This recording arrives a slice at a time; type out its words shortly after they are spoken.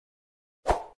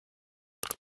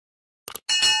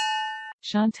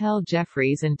Chantel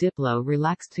Jeffries and Diplo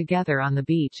relaxed together on the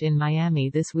beach in Miami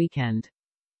this weekend.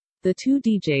 The two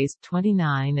DJs,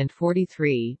 29 and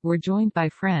 43, were joined by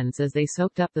friends as they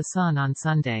soaked up the sun on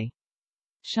Sunday.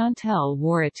 Chantel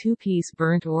wore a two-piece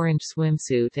burnt orange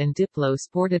swimsuit and Diplo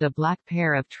sported a black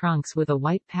pair of trunks with a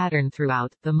white pattern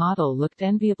throughout. The model looked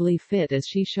enviably fit as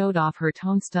she showed off her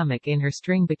toned stomach in her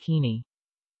string bikini.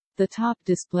 The top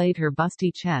displayed her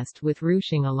busty chest with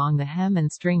ruching along the hem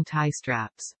and string tie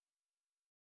straps.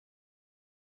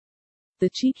 The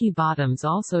cheeky bottoms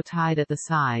also tied at the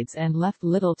sides and left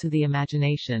little to the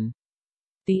imagination.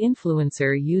 The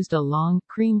influencer used a long,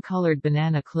 cream-colored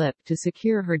banana clip to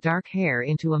secure her dark hair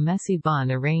into a messy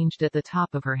bun arranged at the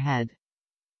top of her head.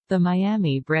 The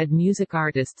Miami-bred music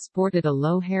artist sported a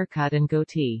low haircut and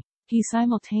goatee. He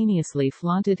simultaneously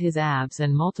flaunted his abs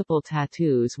and multiple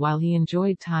tattoos while he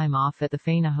enjoyed time off at the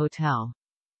Faena Hotel.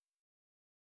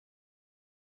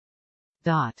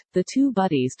 The two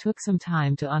buddies took some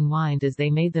time to unwind as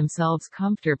they made themselves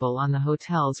comfortable on the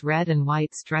hotel's red and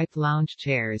white striped lounge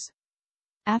chairs.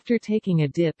 After taking a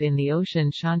dip in the ocean,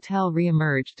 Chantel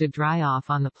re-emerged to dry off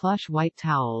on the plush white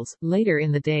towels. Later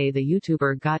in the day, the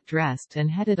YouTuber got dressed and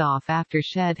headed off after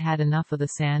she'd had enough of the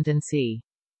sand and sea.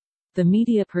 The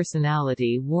media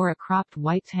personality wore a cropped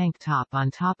white tank top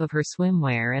on top of her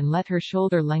swimwear and let her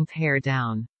shoulder-length hair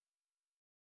down.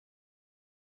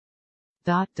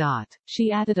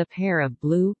 She added a pair of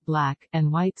blue, black,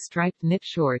 and white striped knit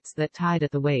shorts that tied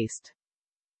at the waist.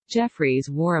 Jeffries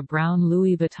wore a brown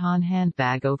Louis Vuitton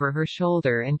handbag over her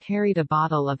shoulder and carried a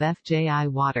bottle of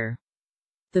FJI water.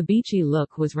 The beachy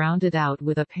look was rounded out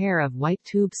with a pair of white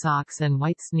tube socks and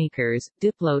white sneakers.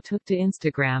 Diplo took to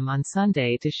Instagram on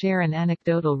Sunday to share an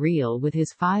anecdotal reel with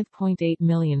his 5.8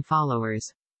 million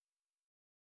followers.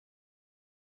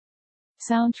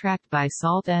 Soundtracked by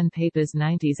Salt N Pepa's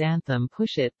 90s anthem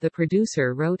Push It, the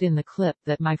producer wrote in the clip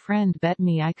that my friend bet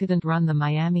me I couldn't run the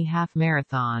Miami half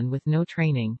marathon with no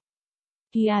training.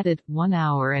 He added, 1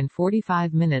 hour and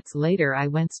 45 minutes later I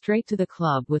went straight to the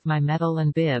club with my medal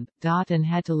and bib, and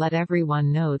had to let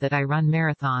everyone know that I run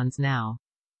marathons now.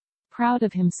 Proud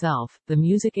of himself, the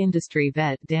music industry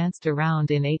vet danced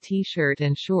around in a t-shirt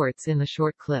and shorts in the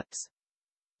short clips.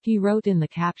 He wrote in the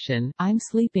caption, I'm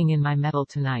sleeping in my medal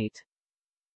tonight.